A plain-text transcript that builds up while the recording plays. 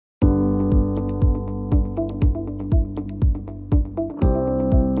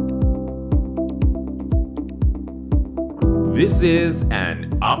This is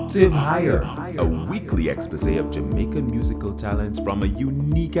an Octave Higher, a weekly expose of Jamaican musical talents from a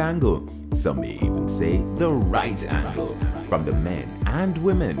unique angle. Some may even say the right angle. From the men and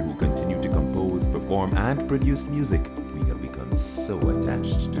women who continue to compose, perform, and produce music we have become so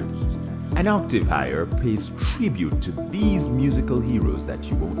attached to. An Octave Higher pays tribute to these musical heroes that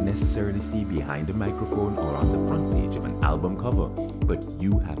you won't necessarily see behind a microphone or on the front page of an album cover, but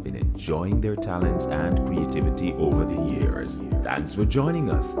you have been enjoying their talents and creativity over the years. Thanks for joining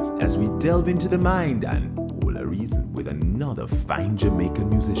us as we delve into the mind and all a reason with another fine Jamaican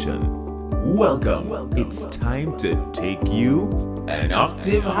musician. Welcome. It's time to take you an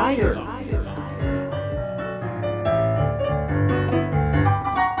octave higher.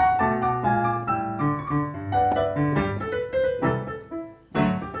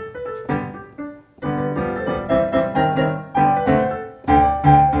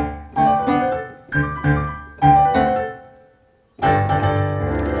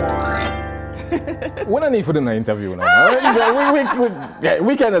 We don't need for the interview now.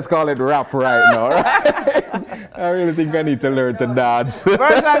 We can just call it rap right now, right? I really think I need to learn to dance.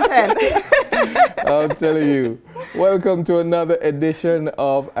 Version 10. I'll tell you. Welcome to another edition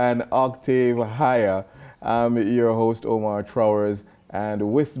of An Octave Higher. I'm your host, Omar Trowers,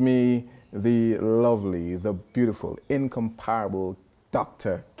 and with me, the lovely, the beautiful, incomparable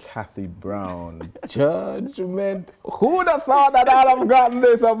Dr. Kathy Brown. Judgment. Who would have thought that I'd have gotten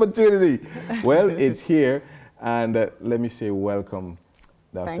this opportunity? Well, it's here, and let me say welcome,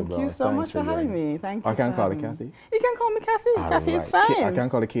 Dr. Brown. Thank you so much for having me. Thank you. I can call it Kathy. You can call me Kathy. Kathy is fine. I can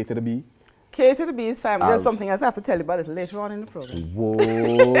call it K to the B. K to the B is fine. There's something else I have to tell you about it later on in the program.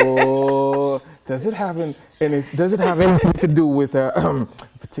 Whoa. Does it have anything to do with a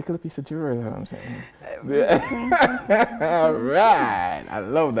particular piece of jewelry? Is that what I'm saying? All right. I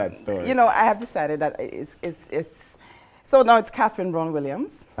love that story. You know, I have decided that it's so now it's Catherine Brown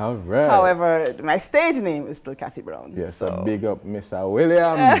Williams. All right. However, my stage name is still Kathy Brown. Yes, so big up Mr.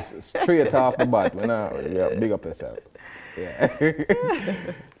 Williams. Straight off the bat. Yeah, big up yourself. Yeah.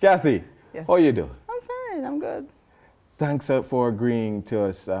 Kathy, yes. how you doing? I'm fine. I'm good. Thanks for agreeing to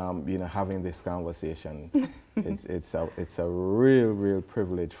us, having this conversation. it's a real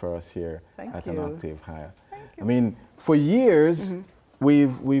privilege for us here at An Octave Higher. Thank you. I mean, for years,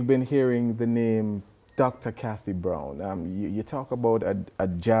 we've been hearing the name Dr. Kathy Brown. You talk about a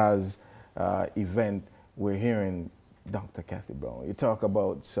jazz event, we're hearing Dr. Kathy Brown. You talk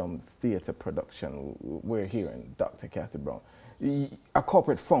about some theater production, we're hearing Dr. Kathy Brown. A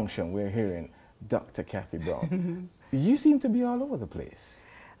corporate function, we're hearing Dr. Kathy Brown. You seem to be all over the place.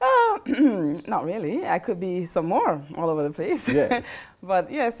 Not really. I could be some more all over the place. Yes.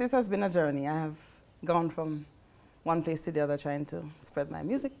 But yes, it has been a journey. I have gone from one place to the other trying to spread my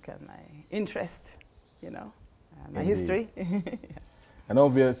music and my interest, my history. Yes. And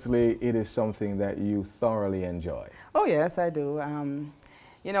obviously, it is something that you thoroughly enjoy. Oh, yes, I do.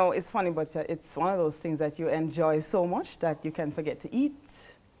 It's funny, but it's one of those things that you enjoy so much that you can forget to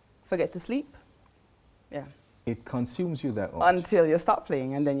eat, forget to sleep. Yeah. It consumes you that much. Until you stop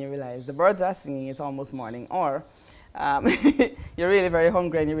playing and then you realize the birds are singing, it's almost morning, or you're really very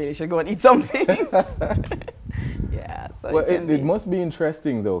hungry and you really should go and eat something. Yeah, so well, it must be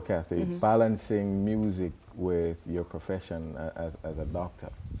interesting though, Kathy, balancing music with your profession as a doctor.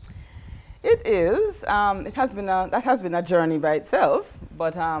 It is. That has been a journey by itself,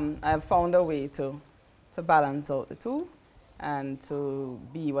 but I've found a way to balance out the two. And to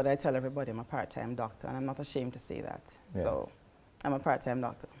be what I tell everybody, I'm a part-time doctor, and I'm not ashamed to say that. Yeah. So I'm a part-time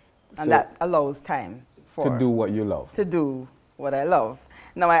doctor. And so that allows time to do what you love. To do what I love.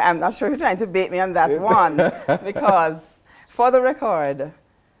 Now, I'm not sure you're trying to bait me on that one, because for the record,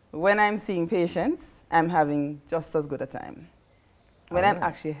 when I'm seeing patients, I'm having just as good a time. When I'm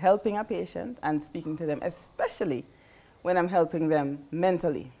actually helping a patient and speaking to them, especially when I'm helping them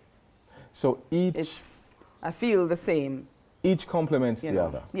mentally. So I feel the same. Each complements the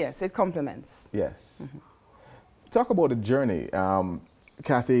other. Yes, it complements. Yes. Talk about the journey.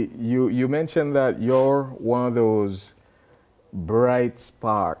 Kathy, you mentioned that you're one of those bright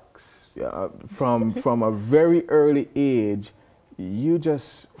sparks. From a very early age, you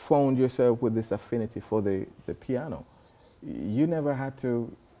just found yourself with this affinity for the piano. You never had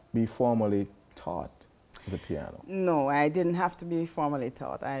to be formally taught the piano. No, I didn't have to be formally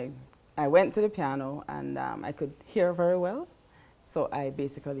taught. I went to the piano and I could hear very well, so I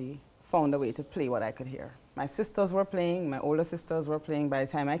basically found a way to play what I could hear. My sisters were playing, my older sisters were playing by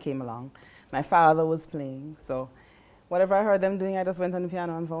the time I came along. My father was playing, so whatever I heard them doing, I just went on the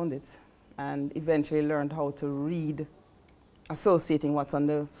piano and found it, and eventually learned how to read, associating what's on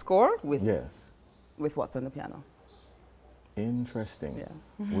the score with what's on the piano. Interesting.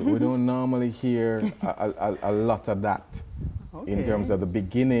 Yeah. We don't normally hear a lot of that in terms of the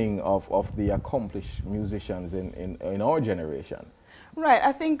beginning of the accomplished musicians in our generation. Right.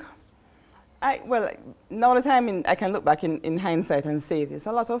 I think, well, now that I can look back in hindsight and say this,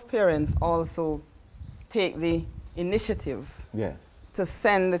 a lot of parents also take the initiative Yes. to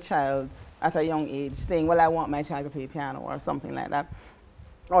send the child at a young age saying, well, I want my child to play piano or something like that.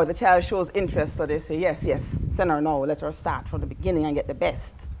 Or the child shows interest, so they say, yes, yes, send her now, let her start from the beginning and get the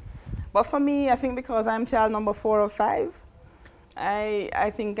best. But for me, I think because I'm child number 4 or 5,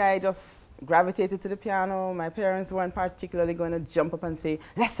 I think I just gravitated to the piano. My parents weren't particularly going to jump up and say,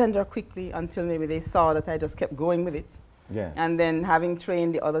 let's send her quickly, until maybe they saw that I just kept going with it. Yeah. And then having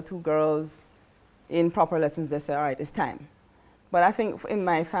trained the other 2 girls in proper lessons, they said, all right, it's time. But I think in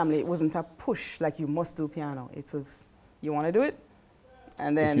my family, it wasn't a push like you must do piano. It was, you want to do it?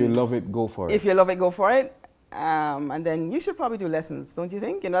 And then if you love it, go for it. If you love it, go for it. And then you should probably do lessons, don't you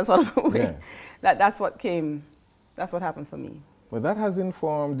think? In that sort of way. Yeah. That's what happened for me. Well, that has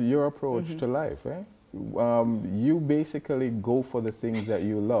informed your approach to life, eh? You basically go for the things that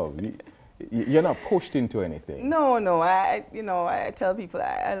you love. You're not pushed into anything. No, no. I tell people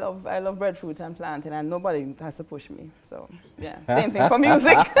I love breadfruit and planting, and nobody has to push me. So yeah, same thing for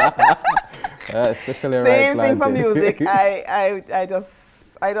music. Especially around same thing for planting. music.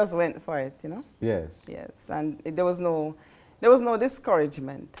 I just went for it, you know. Yes. Yes, and there was no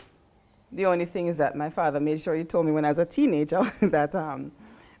discouragement. The only thing is that my father made sure he told me when I was a teenager that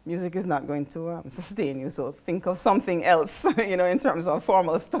music is not going to sustain you, so think of something else, you know, in terms of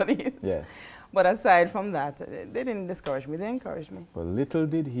formal studies. Yes. But aside from that, they didn't discourage me, they encouraged me. But little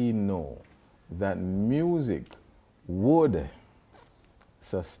did he know that music would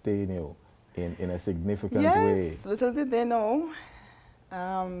sustain you in a significant way. Yes, little did they know.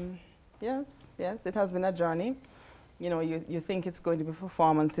 Yes, it has been a journey. You know, you think it's going to be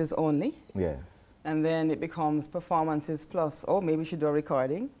performances only. Yes. And then it becomes performances plus, oh, maybe you should do a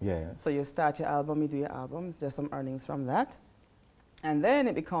recording. Yes. So you start your album, you do your albums, there's some earnings from that. And then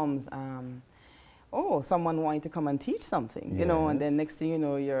it becomes, oh, someone wanting to come and teach something, you know, and then next thing you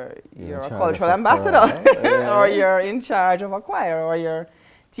know, you're a cultural ambassador, or you're in charge of a choir, or you're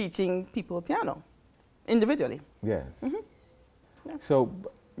teaching people piano individually. Yes. Yeah. So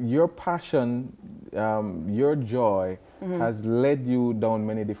your passion, your joy has led you down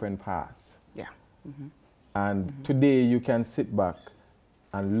many different paths. Yeah. And today you can sit back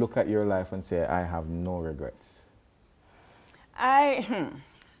and look at your life and say, I have no regrets. I'm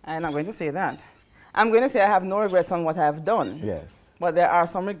not going to say that. I'm going to say I have no regrets on what I have done. Yes. But there are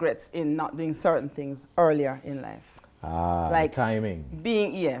some regrets in not doing certain things earlier in life. Like timing.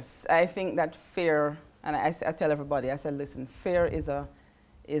 Yes. I think that fear, and I tell everybody, I said, listen, fear is a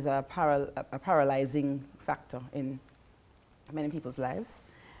paralyzing factor in many people's lives.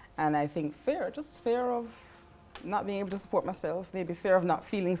 And I think just fear of not being able to support myself, maybe fear of not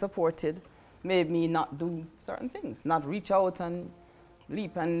feeling supported, made me not do certain things, not reach out and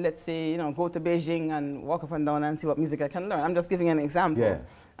leap and, let's say, you know, go to Beijing and walk up and down and see what music I can learn. I'm just giving an example. Yes.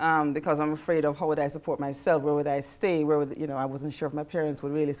 Because I'm afraid of how would I support myself, where would I stay, where would, you know, I wasn't sure if my parents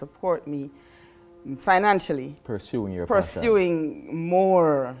would really support me financially. Pursuing your Pursuing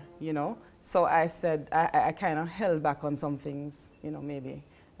more, you know. So I said, I kind of held back on some things, you know, maybe.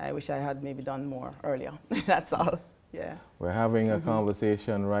 I wish I had maybe done more earlier. That's all. Yeah. We're having a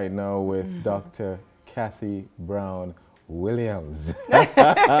conversation right now with Dr. Kathy Brown Williams.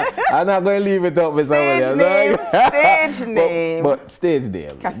 I'm not going to leave it up, Miss Williams. Stage name. But stage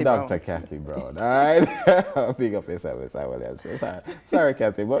name. Kathy Dr. Brown. Kathy Brown. All right. Big up yourself, Miss Williams. Sorry,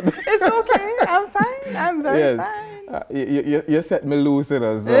 Kathy, but it's okay. I'm fine. I'm very fine. You set me loose, you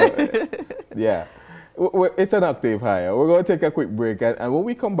know, so yeah. It's an octave higher. We're going to take a quick break, and when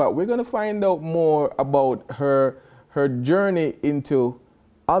we come back, we're going to find out more about her journey into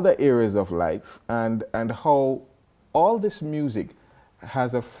other areas of life and how all this music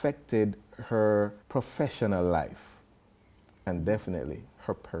has affected her professional life and definitely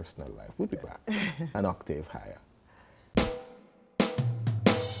her personal life. We'll be back. An octave higher.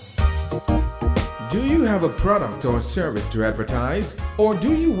 Do you have a product or service to advertise? Or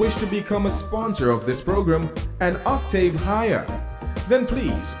do you wish to become a sponsor of this program, an octave higher? Then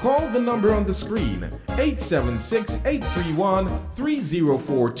please call the number on the screen,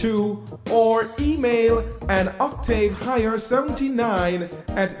 876-831-3042, or email an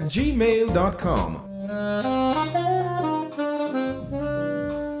octavehigher79@gmail.com.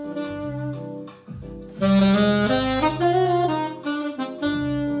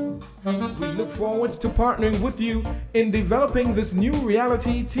 We look forward to partnering with you in developing this new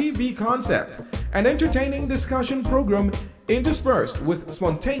reality TV concept, an entertaining discussion program interspersed with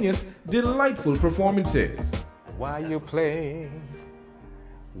spontaneous, delightful performances. Why you play?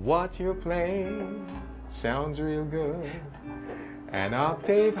 What you're playing sounds real good. An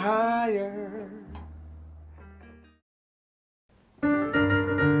octave higher.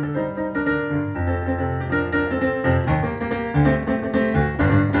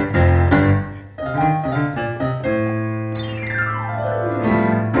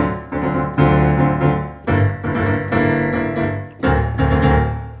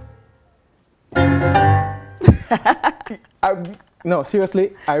 No,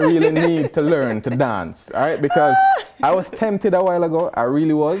 seriously, I really need to learn to dance, all right? Because I was tempted a while ago, I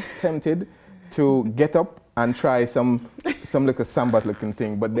really was tempted to get up and try some little samba looking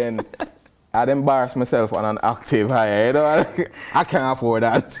thing, but then I'd embarrass myself on an octave higher, you know? I can't afford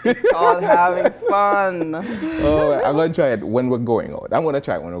that. It's called having fun. Oh, I'm going to try it when we're going out. I'm going to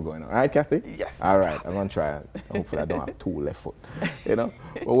try it when we're going out. All right, Kathy? Yes. All right, I'm going to try it. Hopefully I don't have two left foot, you know?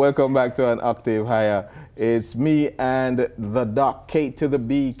 Well, welcome back to an octave higher. It's me and the Doc, Kate to the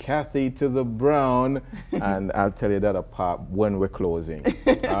B, Kathy to the Brown, and I'll tell you that apart when we're closing.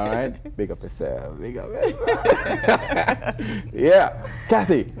 All right? Big up yourself. Big up yourself. Yeah.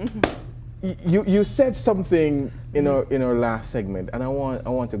 Kathy, you said something in our last segment, and I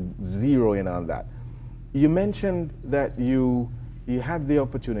want to zero in on that. You mentioned that you had the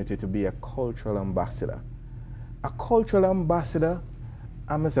opportunity to be a cultural ambassador. A cultural ambassador.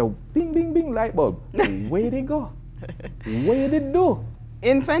 I'm going to say, bing, bing, bing, light bulb. Where did it go? Where did it do?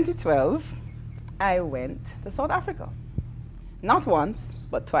 In 2012, I went to South Africa. Not once,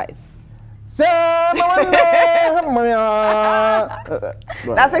 but twice. That's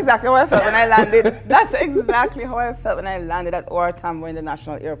exactly how I felt when I landed. That's exactly how I felt when I landed at OR Tambo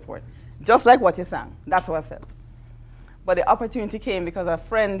International Airport. Just like what you sang. That's how I felt. But the opportunity came because a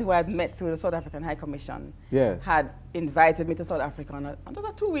friend who I had met through the South African High Commission had invited me to South Africa on just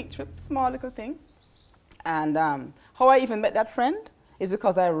a 2-week trip, small little thing. And how I even met that friend is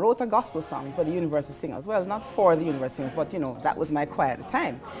because I wrote a gospel song for the university singers. Well, not for the university singers, but you know, that was my choir at the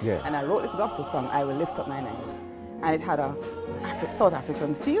time. Yeah. And I wrote this gospel song, I Will Lift Up Mine Eyes. And it had a South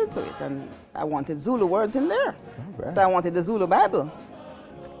African feel to it. And I wanted Zulu words in there. Right. So I wanted the Zulu Bible.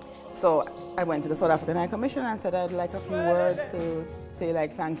 So I went to the South African High Commission and said I'd like a few words to say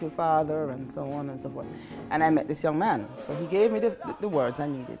like, thank you, Father, and so on and so forth. And I met this young man. So he gave me the words I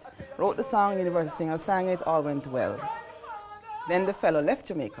needed. Wrote the song, university singer, sang it, all went well. Then the fellow left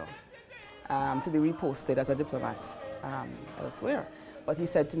Jamaica to be reposted as a diplomat elsewhere. But he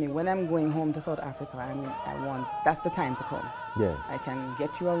said to me, when I'm going home to South Africa, that's the time to come. Yes. I can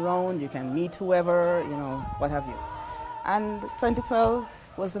get you around, you can meet whoever, you know, what have you. And 2012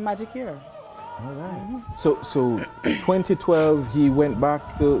 was the magic year. All right. So 2012, he went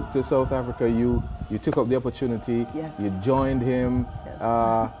back to South Africa. You took up the opportunity. Yes. You joined him.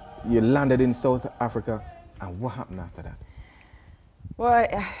 Yes. You landed in South Africa. And what happened after that? Well,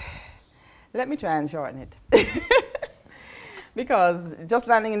 let me try and shorten it. Because just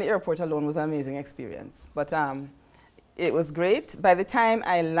landing in the airport alone was an amazing experience. But it was great. By the time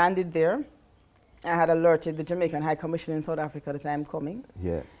I landed there, I had alerted the Jamaican High Commission in South Africa that I'm coming.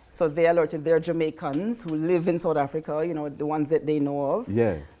 Yes. So they alerted their Jamaicans who live in South Africa, you know, the ones that they know of.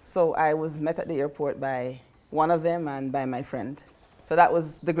 Yes. So I was met at the airport by one of them and by my friend. So that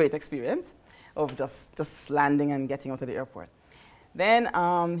was the great experience of just landing and getting out of the airport. Then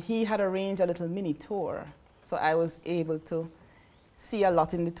he had arranged a little mini tour. So I was able to see a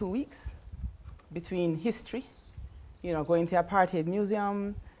lot in the 2 weeks between history, you know, going to Apartheid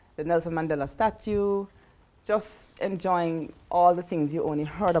Museum, the Nelson Mandela statue, just enjoying all the things you only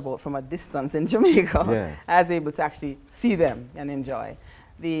heard about from a distance in Jamaica. Yes. I was able to actually see them and enjoy.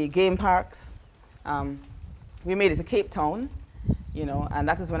 The game parks, we made it to Cape Town, you know, and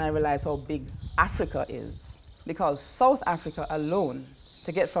that is when I realized how big Africa is. Because South Africa alone,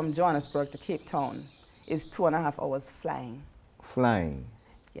 to get from Johannesburg to Cape Town, is 2.5 hours flying. Flying?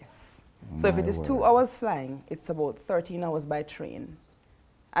 Yes. So if it is 2 hours flying, it's about 13 hours by train.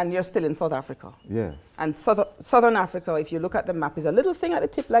 And you're still in South Africa. Yes. And Southern Africa, if you look at the map, is a little thing at the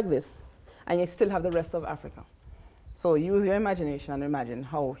tip like this, and you still have the rest of Africa. So use your imagination and imagine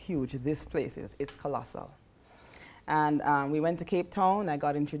how huge this place is. It's colossal. And we went to Cape Town. I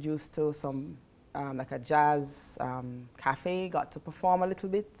got introduced to some, like a jazz cafe, got to perform a little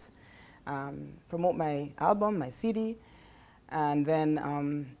bit, promote my album, my CD. And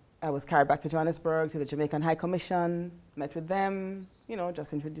then I was carried back to Johannesburg to the Jamaican High Commission, met with them, you know,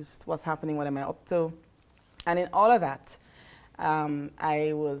 just introduced what's happening, what am I up to. And in all of that,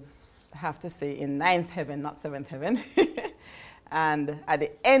 I was, have to say, in 9th heaven, not 7th heaven. And at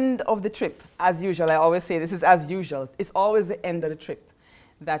the end of the trip, as usual, I always say this is as usual, it's always the end of the trip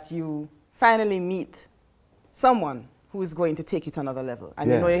that you finally meet someone who is going to take you to another level.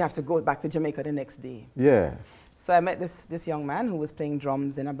 And you know you have to go back to Jamaica the next day. Yeah. So I met this young man who was playing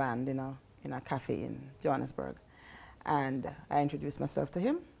drums in a band in a cafe in Johannesburg. And I introduced myself to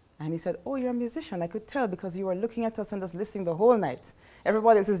him. And he said, oh, you're a musician. I could tell because you were looking at us and just listening the whole night.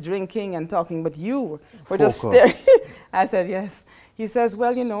 Everybody else is drinking and talking, but you were just staring. I said, yes. He says,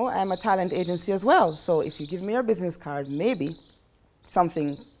 well, you know, I'm a talent agency as well. So if you give me your business card, maybe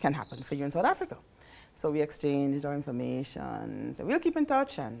something can happen for you in South Africa. So we exchanged our information. So we'll keep in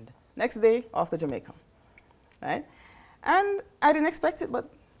touch. And next day, off to Jamaica. Right? And I didn't expect it, but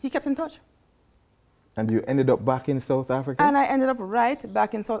he kept in touch. And you ended up back in South Africa? And I ended up right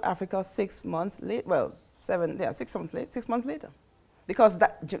back in South Africa 6 months late. Well, 6 months late, 6 months later. Because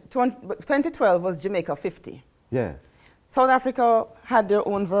that 2012 was Jamaica 50. Yes. South Africa had their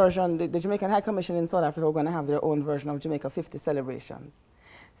own version. The Jamaican High Commission in South Africa were going to have their own version of Jamaica 50 celebrations.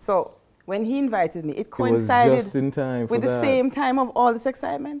 So when he invited me, it coincided just in time with the same time of all this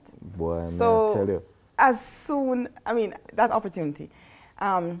excitement. Boy, so I tell you. as soon, I mean, that opportunity.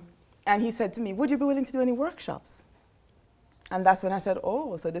 And he said to me, would you be willing to do any workshops? And that's when I said,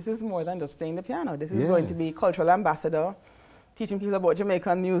 oh, so this is more than just playing the piano. This is going to be cultural ambassador, teaching people about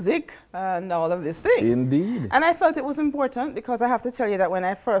Jamaican music and all of this thing. Indeed. And I felt it was important because I have to tell you that when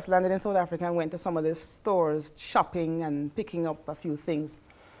I first landed in South Africa and went to some of the stores, shopping and picking up a few things,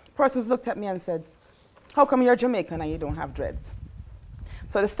 persons looked at me and said, how come you're Jamaican and you don't have dreads?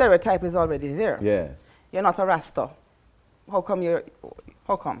 So the stereotype is already there. Yes. You're not a Rasta. How come?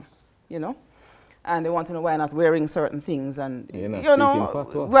 You know? And they want to know why I'm not wearing certain things and, you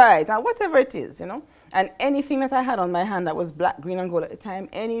know, right, and whatever it is, you know. And anything that I had on my hand that was black, green, and gold at the time,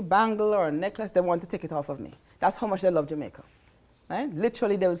 any bangle or necklace, they want to take it off of me. That's how much they love Jamaica, right?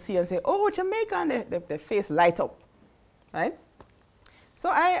 Literally, they would see and say, oh, Jamaica, and their face light up, right? So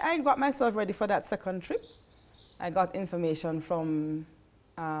I got myself ready for that second trip. I got information from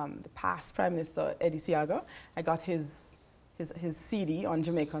the past Prime Minister, Eddie Siaga. I got his CD on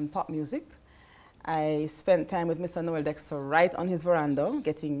Jamaican pop music. I spent time with Mr. Noel Dexter right on his veranda,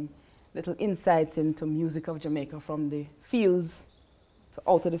 getting little insights into music of Jamaica from the fields, to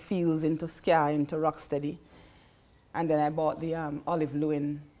out of the fields, into ska, into rocksteady. And then I bought the Olive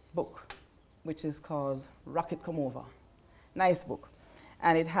Lewin book, which is called Rocket Come Over. Nice book.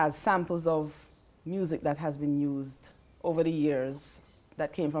 And it has samples of music that has been used over the years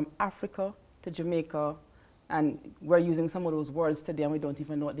that came from Africa to Jamaica. And we're using some of those words today and we don't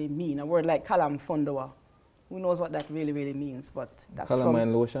even know what they mean. A word like Kalam Fondoa. Who knows what that really, really means? But that's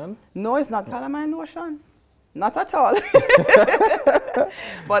calamine lotion? No, it's not calamine lotion. Not at all.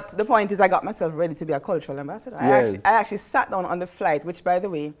 But the point is I got myself ready to be a cultural ambassador. Yes. I actually sat down on the flight, which, by the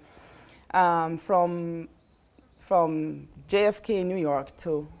way, from JFK, New York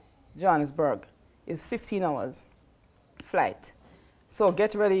to Johannesburg is 15 hours flight. So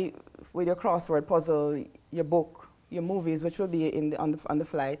get ready with your crossword puzzle, your book, your movies, which will be on the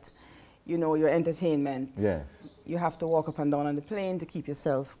flight, you know, your entertainment. Yes. You have to walk up and down on the plane to keep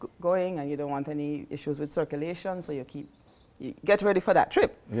yourself going, and you don't want any issues with circulation, so you get ready for that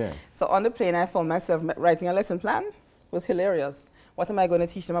trip. Yes. So on the plane, I found myself writing a lesson plan. It was hilarious. What am I going to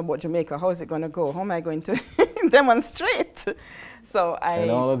teach them about Jamaica? How is it going to go? How am I going to demonstrate?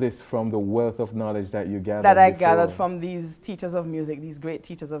 And all of this from the wealth of knowledge that you gathered. That I gathered from these teachers of music, these great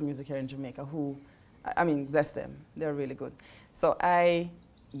teachers of music here in Jamaica who, I mean, bless them. They're really good. So I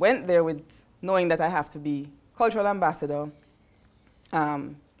went there with knowing that I have to be cultural ambassador,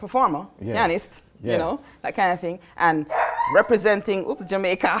 performer, pianist, you know, that kind of thing, and representing,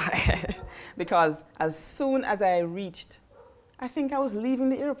 Jamaica. Because as soon as I reached, I think I was leaving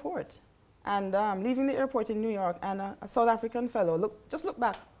the airport, and leaving the airport in New York, and a South African fellow just looked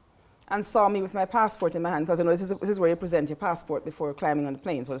back and saw me with my passport in my hand, because you know this is where you present your passport before climbing on the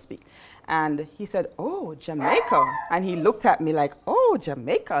plane, so to speak. And he said, oh, Jamaica. And he looked at me like, oh,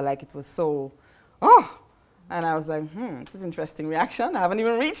 Jamaica, like it was so, oh. And I was like, this is an interesting reaction. I haven't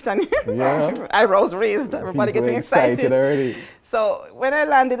even reached any. Yeah. Eyebrows raised, everybody getting excited already. So when I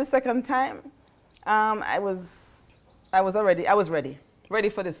landed the second time, I was ready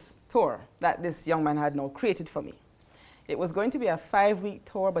for this tour that this young man had now created for me. It was going to be a 5-week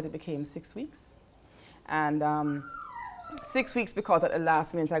tour, but it became 6 weeks. And 6 weeks because at the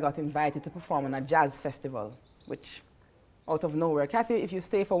last minute I got invited to perform on a jazz festival, which out of nowhere, Kathy, if you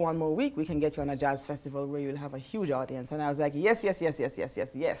stay for 1 more week, we can get you on a jazz festival where you'll have a huge audience. And I was like, yes, yes, yes, yes, yes,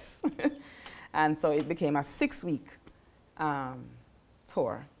 yes, yes. And so it became a 6-week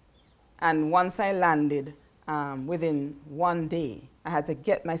tour. And once I landed, within one day, I had to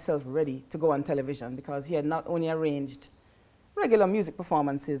get myself ready to go on television because he had not only arranged regular music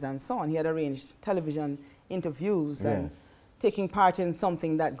performances and so on, he had arranged television interviews and taking part in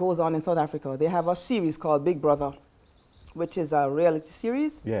something that goes on in South Africa. They have a series called Big Brother, which is a reality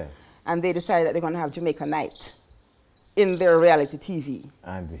series. Yeah. And they decided that they're going to have Jamaica Night in their reality TV.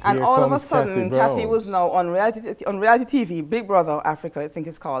 And all of a sudden, Kathy was now on reality TV, Big Brother Africa, I think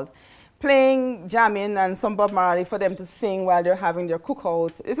it's called, playing, jamming, and some Bob Marley for them to sing while they're having their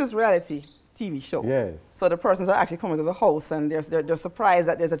cookout. This is reality TV show. Yes. So the persons are actually coming to the house, and they're surprised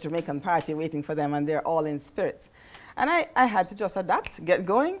that there's a Jamaican party waiting for them, and they're all in spirits. And I had to just adapt, get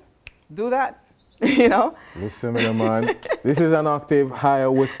going, do that, you know. Listen, man. This is an Octave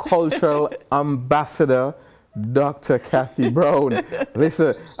Higher with Cultural Ambassador, Dr. Kathy Brown.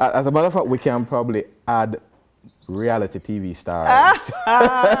 Listen, as a matter of fact, we can probably add reality TV star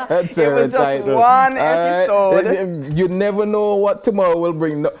to it was just one episode. You never know what tomorrow will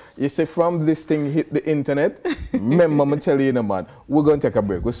bring. No, you say from this thing hit the internet, remember, I'm going to tell you, man, we're going to take a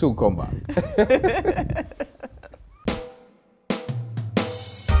break. We'll soon come back.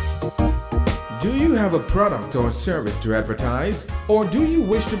 Do you have a product or service to advertise? Or do you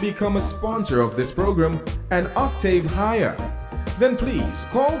wish to become a sponsor of this program, an Octave Higher? Then please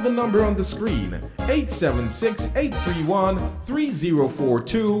call the number on the screen,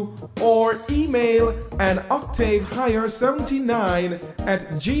 876-831-3042, or email an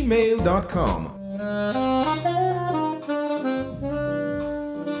octavehigher79@gmail.com.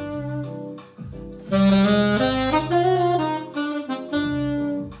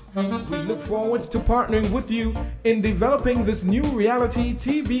 We look forward to partnering with you in developing this new reality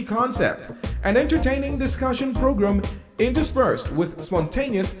TV concept, an entertaining discussion program interspersed with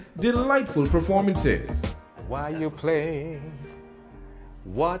spontaneous, delightful performances. Why you playing?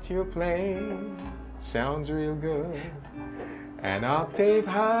 What you're playing sounds real good. An octave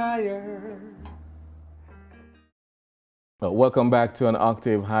higher. Well, welcome back to An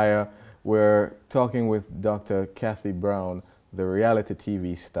Octave Higher. We're talking with Dr. Kathy Brown, the reality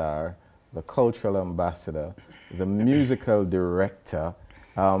TV star, the cultural ambassador, the musical director,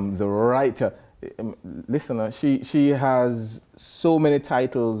 the writer. Listener, she has so many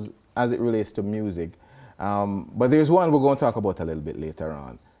titles as it relates to music, but there's one we're going to talk about a little bit later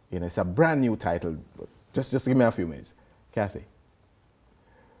on. You know, it's a brand new title. Just give me a few minutes, Kathy.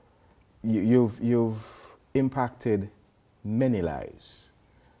 You've impacted many lives,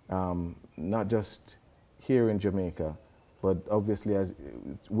 not just here in Jamaica, but obviously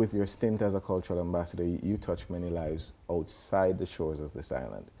with your stint as a cultural ambassador, you touch many lives outside the shores of this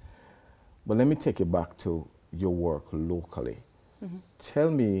island. But let me take you back to your work locally. Mm-hmm. Tell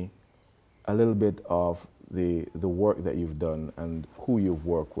me a little bit of the work that you've done and who you've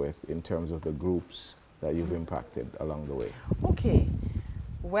worked with in terms of the groups that you've impacted along the way. Okay.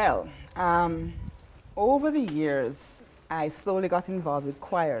 Well, over the years, I slowly got involved with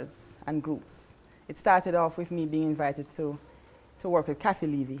choirs and groups. It started off with me being invited to work with Kathy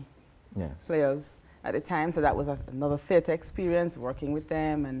Levy players at the time. So that was another theater experience, working with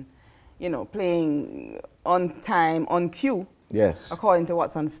them and, you know, playing on time, on cue, according to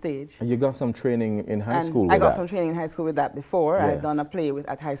what's on stage. And you got some training in high school with that? I got some training in high school with that before. Yes. I'd done a play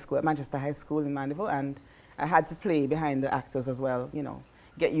at high school, at Manchester High School in Mandeville, and I had to play behind the actors as well, you know,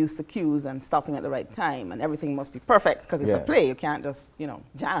 get used to cues and stopping at the right time, and everything must be perfect because it's a play. You can't just, you know,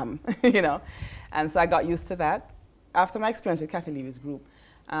 jam, you know. And so I got used to that. After my experience with Kathy Levy's group,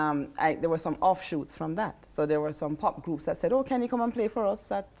 there were some offshoots from that. So there were some pop groups that said, oh, can you come and play for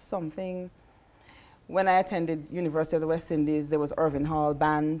us at something? When I attended University of the West Indies, there was Irving Hall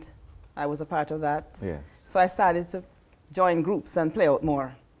Band. I was a part of that. Yeah. So I started to join groups and play out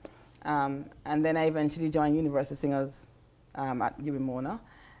more. And then I eventually joined University Singers at Mona.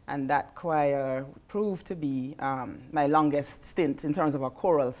 And that choir proved to be my longest stint in terms of a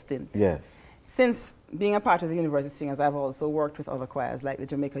choral stint. Yes. Since being a part of the University Singers, I've also worked with other choirs like the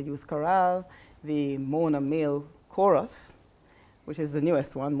Jamaica Youth Chorale, the Mona Male Chorus, which is the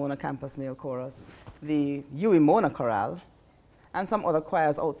newest one, Mona Campus Male Chorus, the Mona Chorale, and some other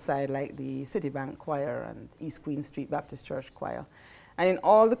choirs outside like the Citibank Choir and East Queen Street Baptist Church Choir. And in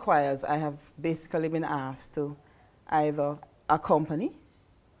all the choirs, I have basically been asked to either accompany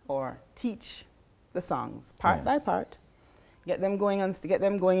or teach the songs part by part, get them going in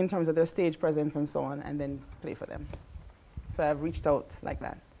terms of their stage presence and so on, and then play for them. So I've reached out like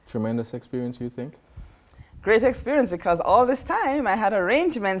that. Tremendous experience, you think? Great experience, because all this time I had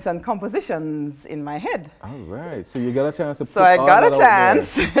arrangements and compositions in my head. All right, so you got a chance to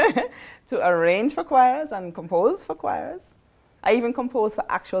to arrange for choirs and compose for choirs. I even composed for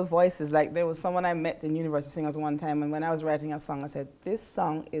actual voices. Like there was someone I met in University Singers one time, and when I was writing a song, I said, this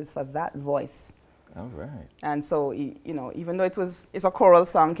song is for that voice. All right. And so, you know, even though it's a choral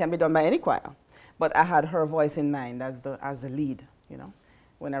song, can be done by any choir, but I had her voice in mind as the lead, you know,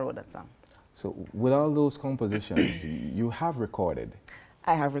 when I wrote that song. So with all those compositions, you have recorded.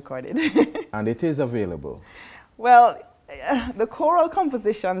 I have recorded. And it is available. Well, the choral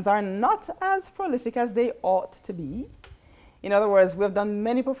compositions are not as prolific as they ought to be. In other words, we've done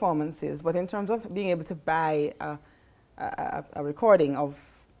many performances, but in terms of being able to buy a recording of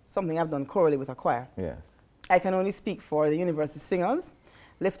something I've done chorally with a choir, Yes. I can only speak for the University Singers,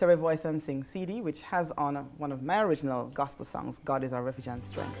 Lift Every Voice and Sing CD, which has on one of my original gospel songs, God is Our Refuge and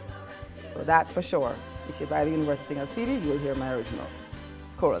Strength. So that for sure, if you buy the University Singers CD, you will hear my original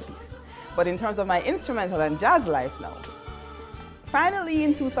choral piece. But in terms of my instrumental and jazz life now, finally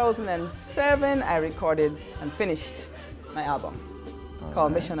in 2007, I recorded and finished my album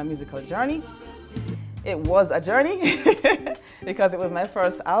called Mission: A Musical Journey. It was a journey because it was my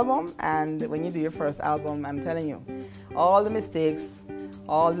first album, and when you do your first album, I'm telling you, all the mistakes,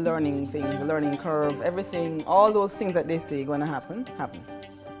 all the learning things, the learning curve, everything, all those things that they say are going to happen.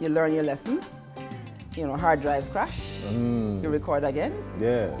 You learn your lessons, you know, hard drives crash, you record again,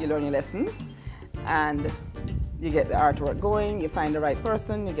 you learn your lessons, and you get the artwork going, you find the right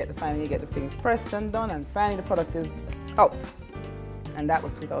person, you get the things pressed and done, and finally the product is out. And that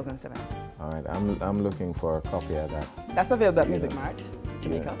was 2007. All right, I'm looking for a copy of that. That's available at Music Mart,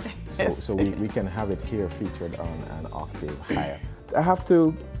 Jamaica. Yeah. So we can have it here featured on an octave higher. I have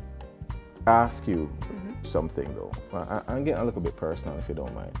to ask you something though. I'm getting a little bit personal if you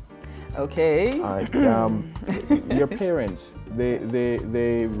don't mind. Okay. All right, your parents,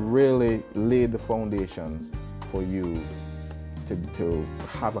 they really laid the foundation for you to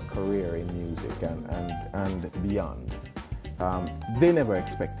have a career in music and beyond. They never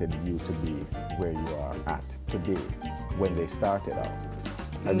expected you to be where you are at today when they started out.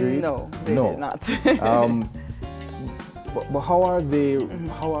 Agreed? No, they did not. But how are they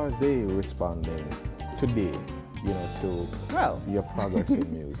responding today, you know, to your progress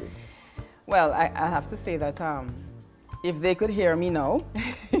in music? Well, I have to say that if they could hear me now,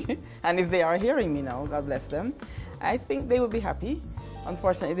 and if they are hearing me now, God bless them, I think they would be happy.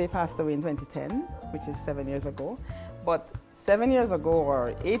 Unfortunately, they passed away in 2010, which is 7 years ago. But 7 years ago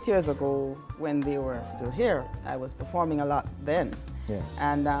or 8 years ago, when they were still here, I was performing a lot then. Yeah.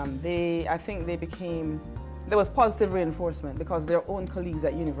 And I think there was positive reinforcement because their own colleagues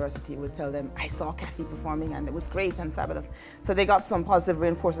at university would tell them, I saw Kathy performing and it was great and fabulous. So they got some positive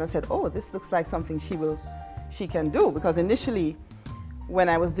reinforcement and said, oh, this looks like something she can do. Because initially, when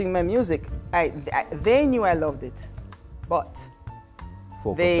I was doing my music, they knew I loved it, but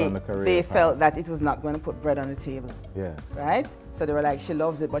they felt that it was not going to put bread on the table. Yes. Right? So they were like, she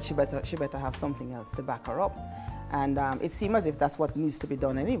loves it, but she better have something else to back her up. And it seemed as if that's what needs to be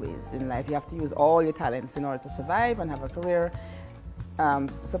done anyways in life. You have to use all your talents in order to survive and have a career,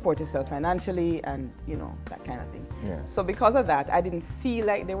 support yourself financially, and you know, that kind of thing. Yes. So because of that, I didn't feel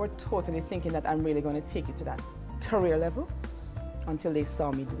like they were totally thinking that I'm really going to take it to that career level until they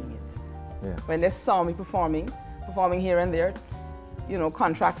saw me doing it. Yeah. When they saw me performing here and there, you know,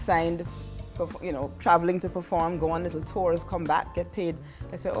 contracts signed, you know, traveling to perform, go on little tours, come back, get paid.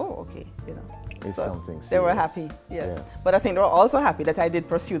 I said, oh, okay, you know. It's so something serious. They were happy, yes. But I think they were also happy that I did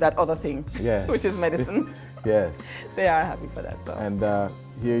pursue that other thing, yes. which is medicine. Yes. They are happy for that. So. And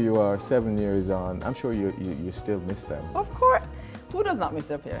here you are 7 years on. I'm sure you still miss them. Of course. Who does not miss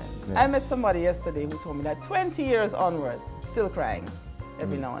their parents? Yeah. I met somebody yesterday who told me that 20 years onwards, still crying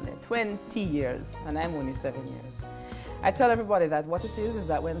every now and then. 20 years, and I'm only 7 years. I tell everybody that what it is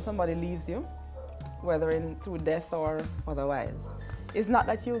that when somebody leaves you, whether through death or otherwise, it's not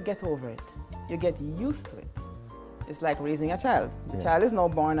that you get over it. You get used to it. It's like raising a child. The child is now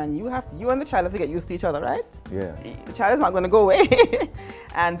born, and you and the child have to get used to each other, right? Yeah. The child is not going to go away.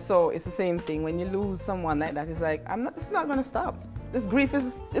 And so it's the same thing. When you lose someone like that, it's like, this is not going to stop. This grief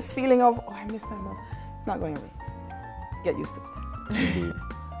is this feeling of, oh, I miss my mom. It's not going away. Get used to it. Indeed.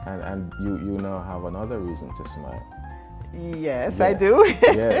 And you now have another reason to smile. Yes, I do.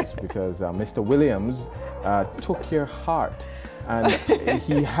 Yes, because Mr. Williams took your heart, and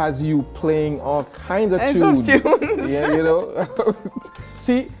he has you playing all kinds of tunes. Yeah, you know.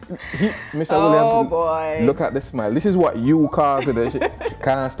 See, Mr. Williams. Oh boy! Look at the smile. This is what you call today. She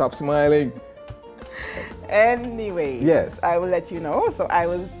can't stop smiling. Anyway, yes, I will let you know. So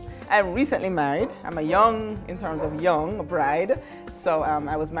I'm recently married. I'm in terms of young bride. So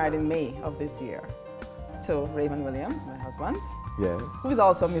I was married in May of this year to Raymond Williams, my husband. Yes. Who is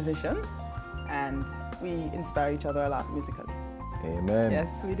also a musician, and we inspire each other a lot musically. Amen.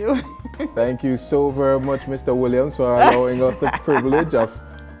 Yes, we do. Thank you so very much, Mr. Williams, for allowing us the privilege of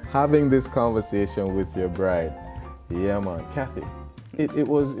having this conversation with your bride. Yeah, man. Kathy, it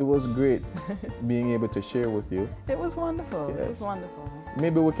was great being able to share with you. It was wonderful. Yes. It was wonderful.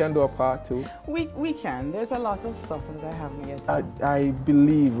 Maybe we can do a part 2. We can. There's a lot of stuff that I haven't yet done. I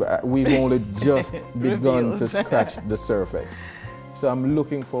believe we've only just begun to Revealed. scratch the surface. So I'm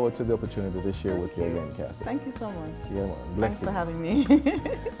looking forward to the opportunity to share with you again, Kathy. Thank you so much. Yeah, man. Thanks Blessings. for having me.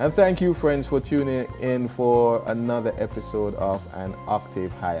 And thank you, friends, for tuning in for another episode of An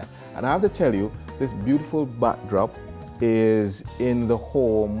Octave Higher. And I have to tell you, this beautiful backdrop is in the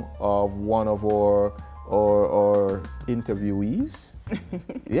home of one of our interviewees.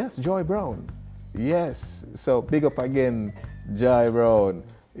 Yes, Joy Brown. Yes. So big up again, Joy Brown,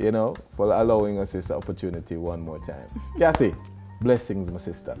 you know, for allowing us this opportunity one more time. Kathy, blessings, my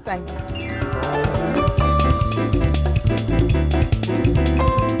sister. Thank you.